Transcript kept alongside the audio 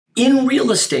In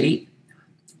real estate,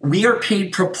 we are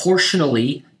paid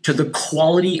proportionally to the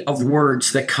quality of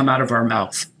words that come out of our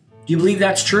mouth. Do you believe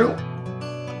that's true?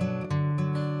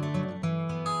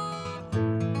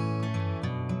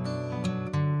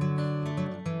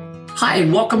 Hi,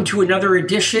 and welcome to another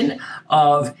edition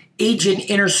of Agent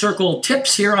Inner Circle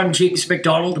Tips. Here I'm James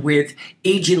McDonald with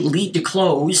Agent Lead to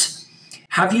Close.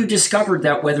 Have you discovered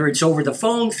that whether it's over the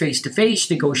phone, face-to-face,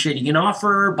 negotiating an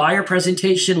offer, buyer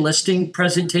presentation, listing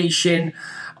presentation,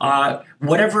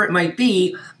 whatever it might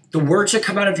be, the words that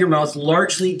come out of your mouth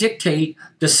largely dictate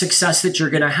the success that you're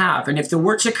going to have. And if the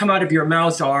words that come out of your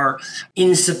mouth are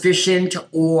insufficient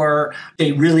or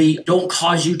they really don't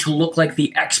cause you to look like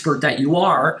the expert that you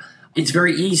are, it's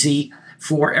very easy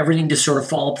for everything to sort of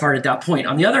fall apart at that point.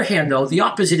 On the other hand, though, the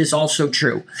opposite is also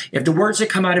true. If the words that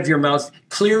come out of your mouth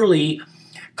clearly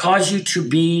cause you to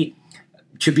be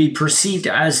perceived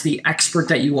as the expert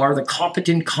that you are, the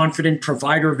competent, confident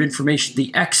provider of information,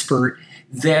 the expert,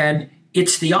 then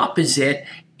it's the opposite.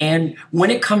 And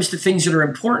when it comes to things that are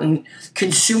important,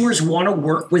 consumers want to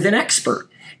work with an expert.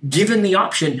 Given the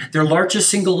option, their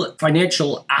largest single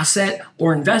financial asset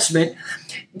or investment,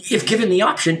 if given the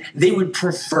option, they would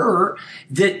prefer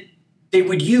that they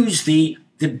would use the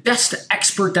best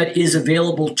expert that is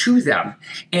available to them.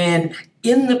 And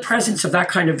in the presence of that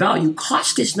kind of value,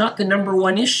 cost is not the number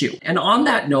one issue. And on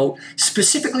that note,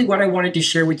 specifically what I wanted to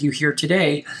share with you here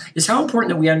today is how important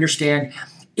that we understand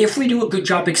if we do a good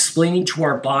job explaining to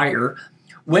our buyer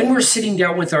when we're sitting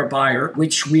down with our buyer,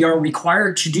 which we are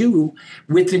required to do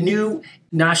with the new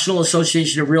National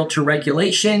Association of Realtor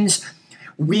regulations,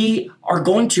 we are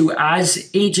going to, as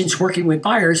agents working with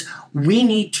buyers, we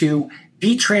need to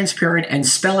be transparent and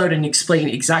spell out and explain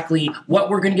exactly what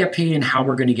we're going to get paid and how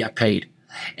we're going to get paid.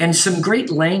 And some great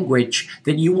language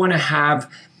that you want to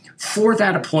have for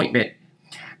that appointment.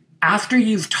 After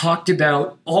you've talked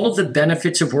about all of the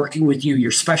benefits of working with you,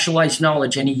 your specialized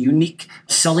knowledge, any unique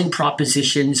selling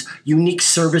propositions, unique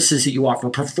services that you offer,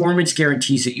 performance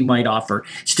guarantees that you might offer,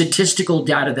 statistical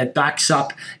data that backs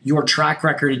up your track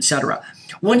record, etc.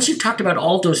 Once you've talked about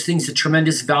all those things, the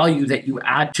tremendous value that you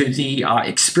add to the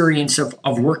experience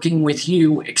of working with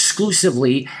you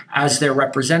exclusively as their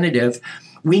representative,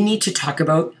 we need to talk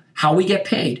about how we get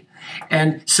paid.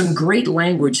 And some great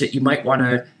language that you might want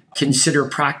to consider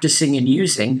practicing and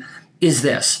using is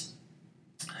this.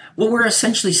 What we're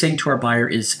essentially saying to our buyer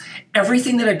is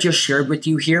everything that I've just shared with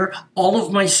you here, all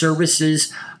of my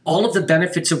services, all of the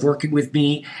benefits of working with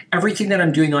me, everything that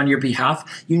I'm doing on your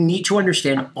behalf, you need to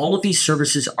understand all of these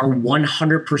services are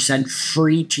 100%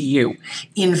 free to you.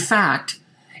 In fact,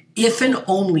 if and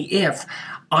only if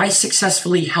I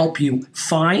successfully help you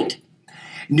find,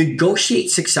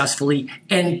 negotiate successfully,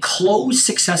 and close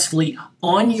successfully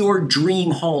on your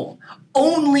dream home,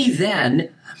 only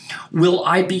then will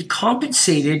I be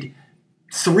compensated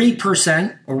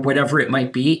 3% or whatever it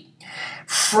might be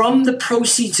from the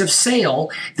proceeds of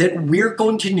sale that we're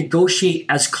going to negotiate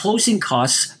as closing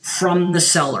costs from the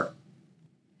seller.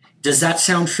 Does that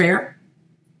sound fair?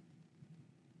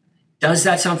 Does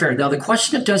that sound fair? Now, the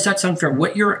question of does that sound fair,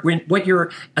 what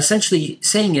you're essentially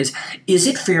saying is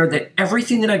it fair that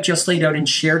everything that I've just laid out and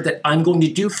shared that I'm going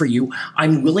to do for you,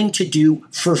 I'm willing to do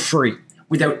for free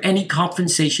without any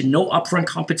compensation, no upfront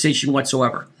compensation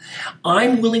whatsoever.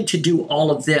 I'm willing to do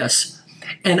all of this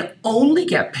and only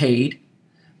get paid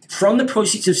from the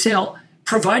proceeds of sale,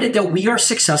 provided that we are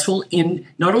successful in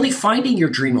not only finding your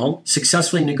dream home,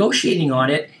 successfully negotiating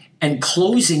on it and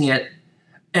closing it,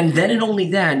 and then and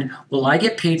only then will I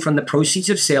get paid from the proceeds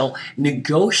of sale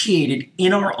negotiated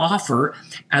in our offer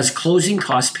as closing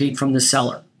costs paid from the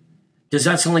seller. Does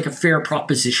that sound like a fair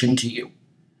proposition to you?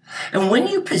 And when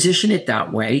you position it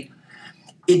that way,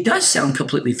 it does sound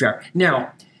completely fair.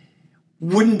 Now,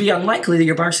 wouldn't be unlikely that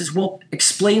your buyer says, well,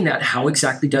 explain that. How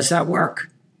exactly does that work?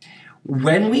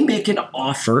 When we make an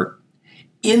offer,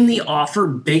 in the offer,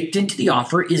 baked into the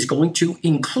offer is going to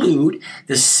include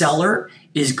the seller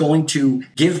is going to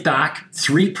give back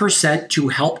 3% to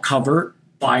help cover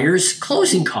buyer's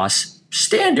closing costs.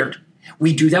 Standard.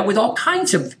 We do that with all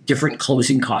kinds of different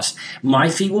closing costs. My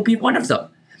fee will be one of them.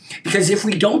 Because if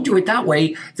we don't do it that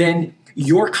way, then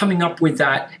you're coming up with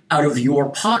that out of your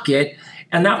pocket,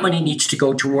 and that money needs to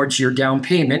go towards your down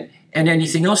payment and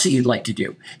anything else that you'd like to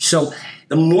do. So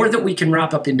the more that we can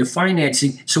wrap up into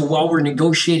financing, so while we're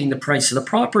negotiating the price of the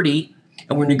property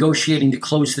and we're negotiating to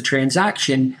close the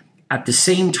transaction, at the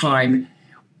same time,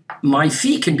 my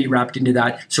fee can be wrapped into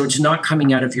that, so it's not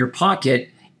coming out of your pocket.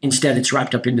 Instead, it's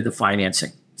wrapped up into the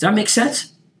financing. Does that make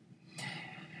sense?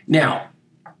 Now,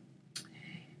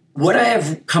 what I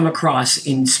have come across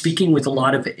in speaking with a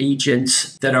lot of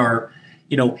agents that are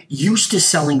used to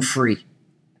selling free.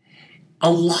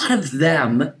 A lot of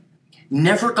them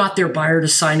never got their buyer to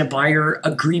sign a buyer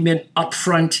agreement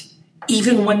upfront,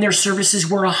 even when their services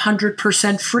were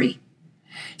 100% free.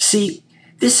 See,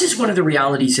 this is one of the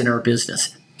realities in our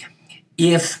business.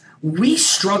 If we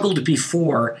struggled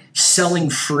before selling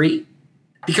free,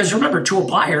 because remember, to a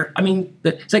buyer,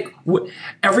 it's like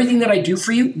everything that I do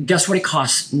for you, guess what it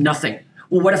costs? Nothing.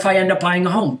 Well, what if I end up buying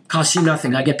a home? Costs you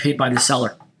nothing. I get paid by the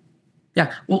seller.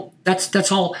 Yeah, well,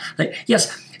 that's all.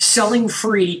 Yes, selling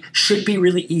free should be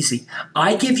really easy.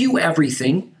 I give you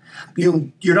everything.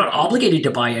 You're not obligated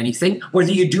to buy anything.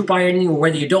 Whether you do buy anything or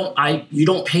whether you don't, you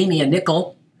don't pay me a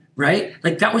nickel, right?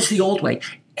 Like that was the old way.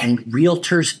 And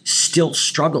realtors still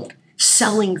struggled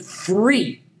selling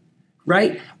free,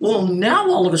 right? Well, now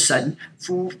all of a sudden,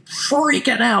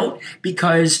 freaking out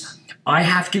because I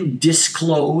have to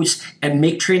disclose and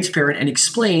make transparent and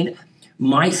explain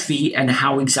my fee and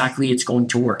how exactly it's going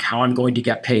to work, how I'm going to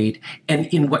get paid, and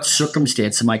in what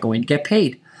circumstance am I going to get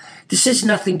paid. This is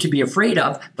nothing to be afraid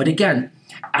of, but again,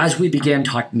 as we began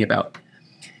talking about,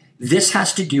 this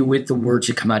has to do with the words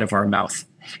that come out of our mouth.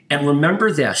 And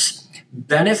remember this,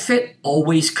 benefit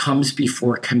always comes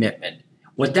before commitment.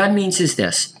 What that means is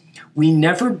this, we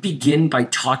never begin by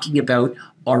talking about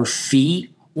our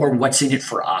fee or what's in it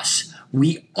for us.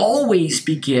 We always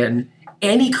begin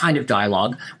any kind of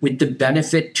dialogue with the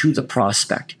benefit to the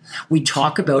prospect. We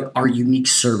talk about our unique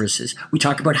services. We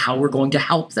talk about how we're going to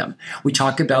help them. We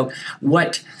talk about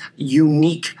what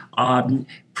unique,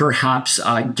 perhaps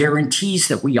guarantees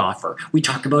that we offer. We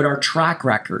talk about our track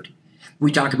record.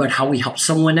 We talk about how we helped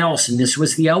someone else and this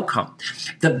was the outcome.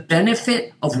 The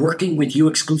benefit of working with you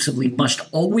exclusively must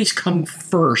always come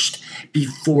first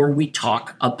before we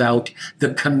talk about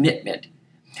the commitment.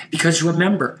 Because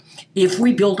remember, if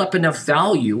we build up enough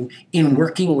value in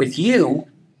working with you,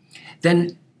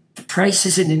 then the price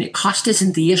cost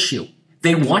isn't the issue.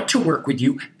 They want to work with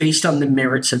you based on the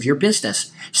merits of your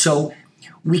business. So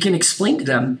we can explain to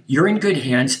them, you're in good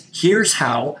hands. Here's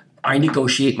how I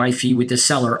negotiate my fee with the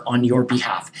seller on your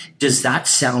behalf. Does that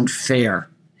sound fair?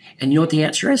 And you know what the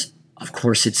answer is? Of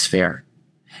course it's fair.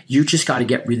 You just got to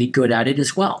get really good at it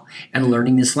as well and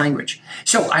learning this language.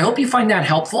 So I hope you find that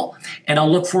helpful, and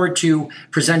I'll look forward to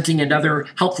presenting another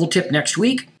helpful tip next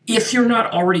week. If you're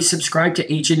not already subscribed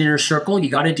to Agent Inner Circle, you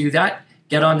got to do that.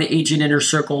 Get on the Agent Inner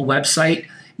Circle website.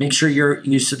 Make sure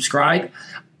you subscribe.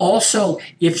 Also,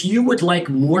 if you would like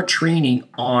more training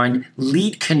on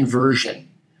lead conversion,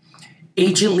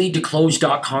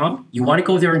 agentleadtoclose.com. You want to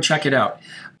go there and check it out.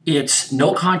 It's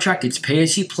no contract. It's pay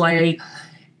as you play.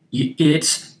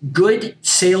 It's good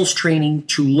sales training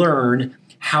to learn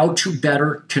how to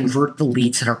better convert the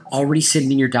leads that are already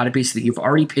sitting in your database that you've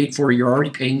already paid for, you're already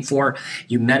paying for,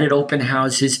 you met at open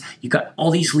houses, you got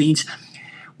all these leads.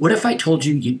 What if I told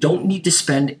you you don't need to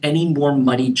spend any more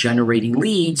money generating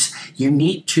leads? You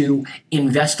need to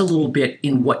invest a little bit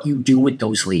in what you do with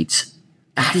those leads.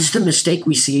 That is the mistake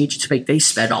we see agents make. They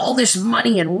spend all this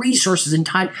money and resources and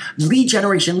time, lead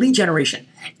generation,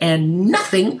 and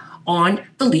nothing on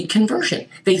the lead conversion.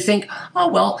 They think, oh,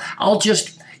 well, I'll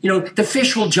just, the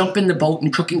fish will jump in the boat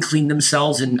and cook and clean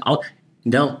themselves.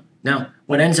 No.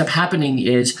 What ends up happening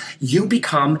is you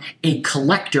become a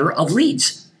collector of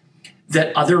leads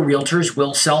that other realtors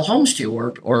will sell homes to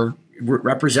or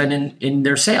represent in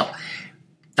their sale.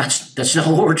 That's not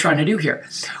what we're trying to do here.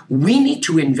 We need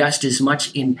to invest as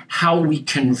much in how we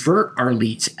convert our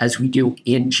leads as we do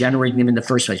in generating them in the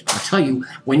first place. I'll tell you,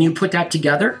 when you put that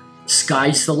together,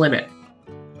 sky's the limit.